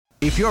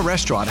If your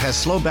restaurant has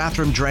slow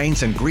bathroom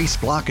drains and grease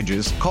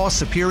blockages, call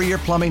Superior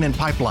Plumbing and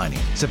Pipelining.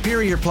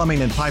 Superior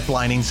Plumbing and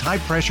Pipelining's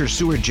high-pressure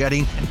sewer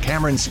jetting and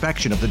camera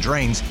inspection of the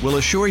drains will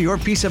assure your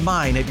peace of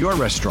mind at your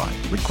restaurant.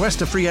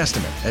 Request a free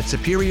estimate at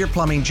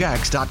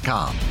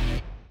SuperiorPlumbingJacks.com.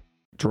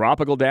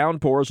 Tropical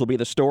downpours will be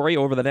the story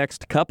over the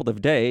next couple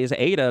of days.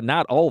 Ada,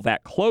 not all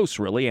that close,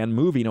 really, and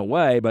moving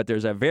away, but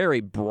there's a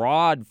very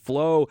broad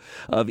flow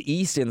of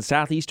east and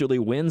southeasterly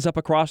winds up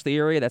across the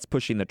area. That's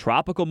pushing the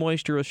tropical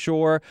moisture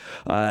ashore.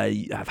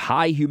 You have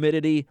high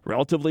humidity,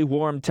 relatively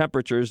warm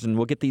temperatures, and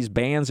we'll get these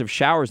bands of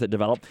showers that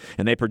develop,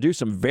 and they produce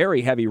some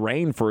very heavy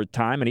rain for a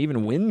time, and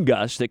even wind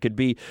gusts that could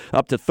be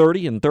up to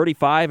 30 and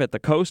 35 at the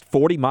coast,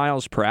 40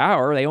 miles per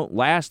hour. They don't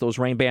last, those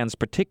rain bands,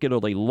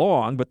 particularly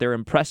long, but they're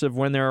impressive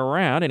when they're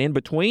around. And in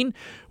between,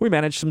 we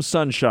manage some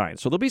sunshine.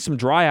 So there'll be some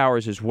dry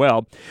hours as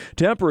well.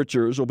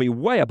 Temperatures will be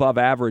way above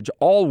average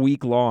all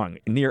week long,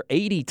 near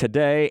 80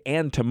 today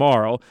and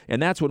tomorrow.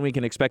 And that's when we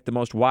can expect the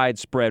most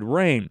widespread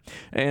rain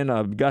and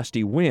a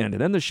gusty wind.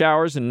 And then the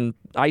showers and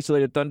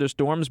isolated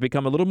thunderstorms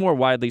become a little more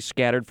widely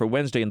scattered for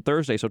Wednesday and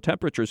Thursday. So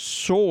temperatures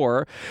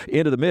soar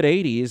into the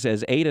mid-80s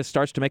as Ada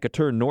starts to make a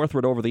turn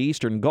northward over the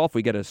eastern Gulf.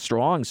 We get a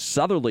strong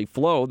southerly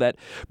flow that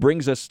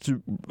brings us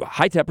to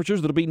high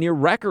temperatures that'll be near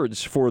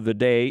records for the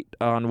day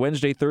on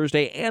Wednesday,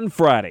 Thursday, and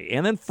Friday.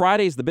 And then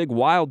Friday's the big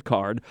wild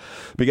card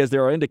because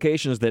there are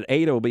indications that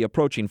Ada will be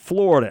approaching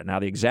Florida. Now,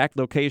 the exact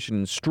location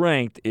and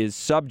strength is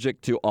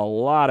subject to a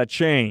lot of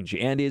change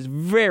and is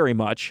very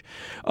much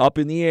up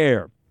in the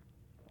air.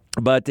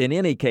 But in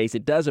any case,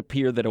 it does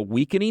appear that a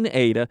weakening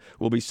Ada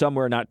will be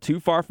somewhere not too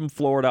far from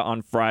Florida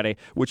on Friday,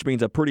 which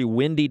means a pretty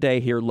windy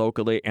day here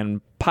locally and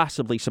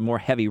possibly some more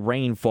heavy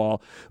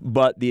rainfall.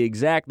 But the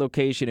exact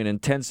location and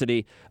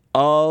intensity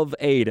of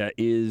Ada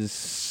is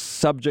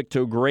subject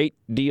to a great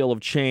deal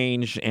of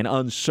change and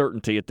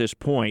uncertainty at this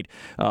point.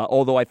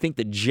 Although I think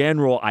the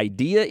general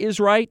idea is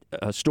right.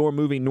 A storm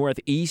moving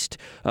northeast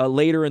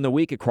later in the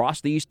week across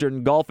the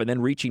eastern Gulf and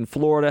then reaching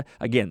Florida.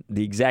 Again,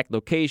 the exact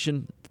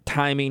location,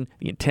 timing,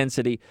 the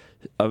intensity,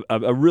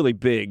 a really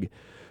big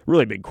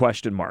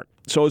question mark.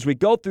 So as we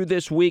go through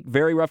this week,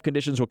 very rough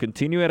conditions will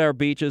continue at our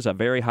beaches, a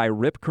very high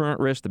rip current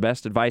risk. The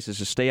best advice is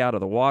to stay out of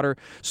the water.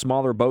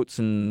 Smaller boats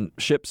and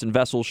ships and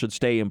vessels should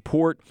stay in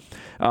port.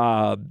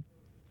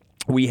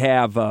 We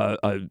have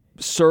a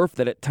surf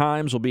that at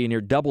times will be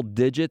near double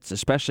digits,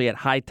 especially at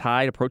high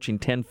tide, approaching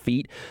 10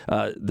 feet.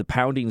 The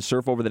pounding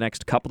surf over the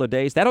next couple of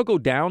days. That'll go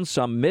down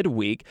some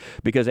midweek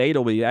because Ada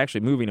will be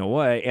actually moving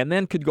away and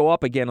then could go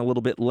up again a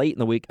little bit late in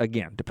the week,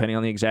 again, depending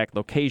on the exact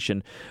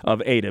location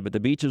of Ada. But the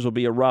beaches will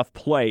be a rough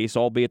place,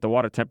 albeit the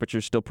water temperature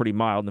is still pretty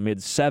mild in the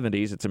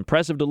mid-70s. It's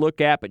impressive to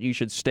look at, but you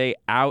should stay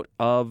out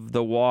of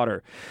the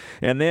water.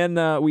 And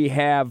then we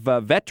have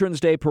Veterans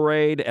Day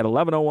Parade at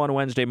 11:01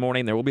 Wednesday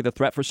morning. There will be the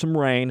threat for some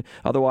rain.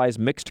 Otherwise,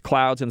 mixed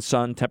clouds and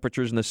sun,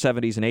 temperatures in the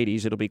 70s and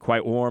 80s. It'll be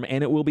quite warm,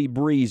 and it will be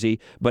breezy,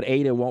 but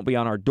Ada won't be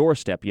on our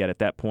doorstep yet at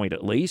that point,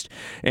 at least.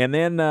 And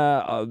then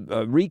a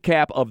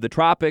recap of the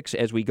tropics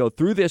as we go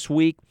through this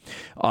week.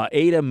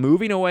 Ada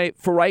moving away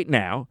for right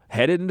now,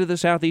 headed into the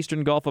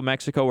southeastern Gulf of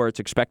Mexico, where it's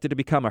expected to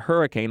become a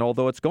hurricane,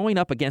 although it's going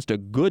up against a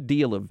good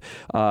deal of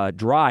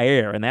dry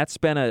air, and that's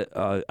been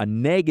a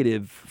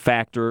negative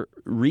factor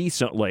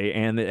recently,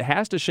 and it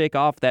has to shake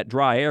off that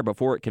dry air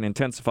before it can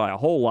intensify a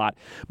whole lot.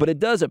 But it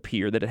does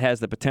appear that it has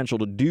the potential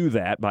to do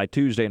that by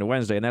Tuesday and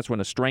Wednesday, and that's when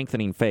a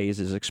strengthening phase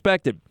is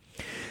expected.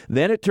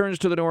 Then it turns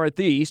to the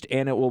northeast,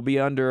 and it will be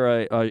under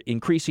an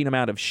increasing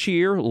amount of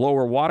shear,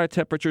 lower water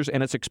temperatures,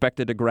 and it's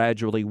expected to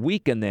gradually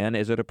weaken then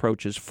as it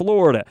approaches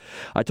Florida.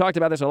 I talked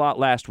about this a lot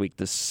last week,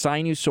 the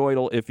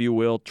sinusoidal, if you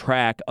will,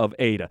 track of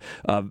Ada.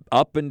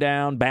 Up and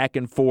down, back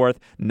and forth,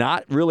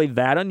 not really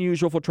that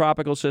unusual for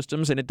tropical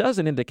systems, and it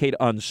doesn't indicate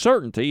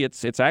uncertainty.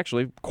 It's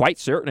actually quite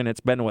certain, and it's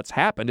been what's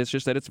happened. It's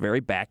just that it's very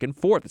back and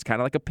forth. It's kind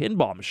of like a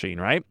pinball machine,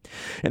 right?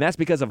 And that's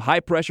because of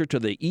high pressure to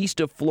the east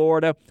of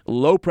Florida,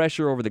 low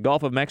pressure over the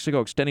Gulf of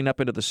Mexico extending up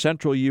into the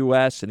central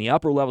U.S. and the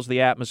upper levels of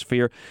the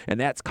atmosphere, and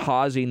that's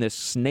causing this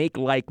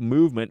snake-like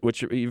movement,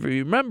 which, if you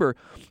remember,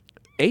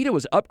 Ada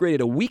was upgraded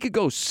a week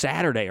ago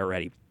Saturday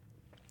already.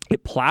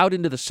 It plowed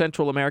into the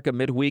Central America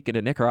midweek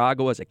into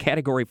Nicaragua as a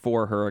Category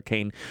 4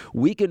 hurricane,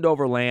 weakened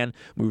over land,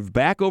 moved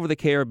back over the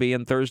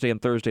Caribbean Thursday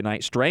and Thursday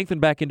night, strengthened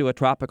back into a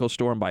tropical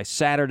storm by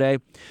Saturday,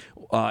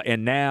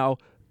 and now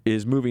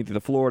is moving through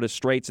the Florida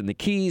Straits and the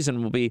Keys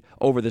and will be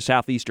over the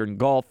southeastern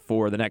Gulf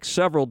for the next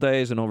several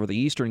days and over the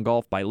eastern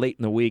Gulf by late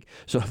in the week.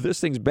 So this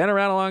thing's been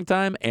around a long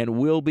time and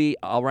will be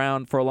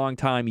around for a long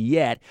time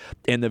yet.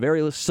 And the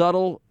very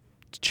subtle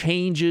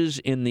changes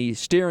in the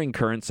steering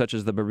current, such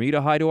as the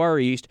Bermuda high to our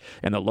east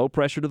and the low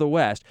pressure to the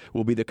west,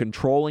 will be the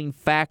controlling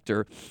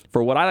factor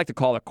for what I like to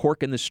call a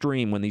cork in the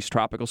stream when these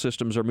tropical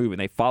systems are moving.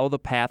 They follow the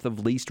path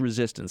of least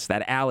resistance,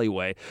 that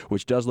alleyway,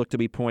 which does look to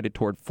be pointed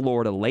toward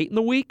Florida late in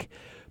the week,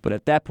 but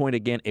at that point,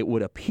 again, it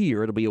would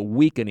appear it'll be a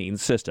weakening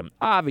system.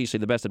 Obviously,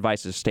 the best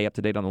advice is stay up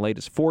to date on the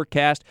latest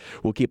forecast.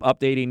 We'll keep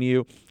updating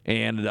you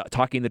and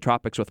talking the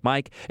tropics with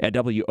Mike at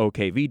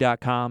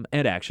WOKV.com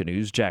and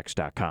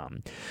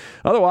ActionNewsJax.com.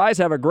 Otherwise,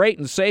 have a great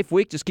and safe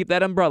week. Just keep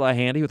that umbrella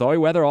handy with all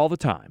your weather all the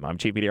time. I'm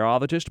Chief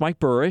Meteorologist Mike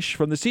Burrish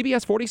from the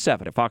CBS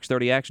 47 at Fox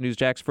 30 Action News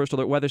Jax First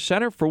Alert Weather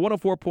Center for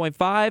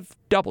 104.5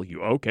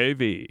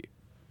 WOKV.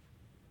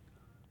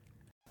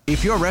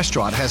 If your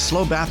restaurant has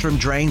slow bathroom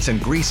drains and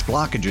grease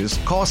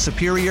blockages, call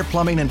Superior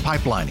Plumbing and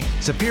Pipelining.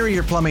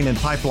 Superior Plumbing and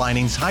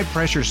Pipelining's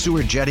high-pressure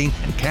sewer jetting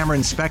and camera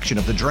inspection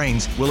of the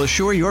drains will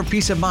assure your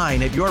peace of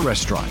mind at your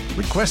restaurant.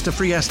 Request a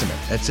free estimate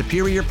at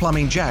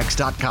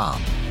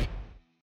SuperiorPlumbingJax.com.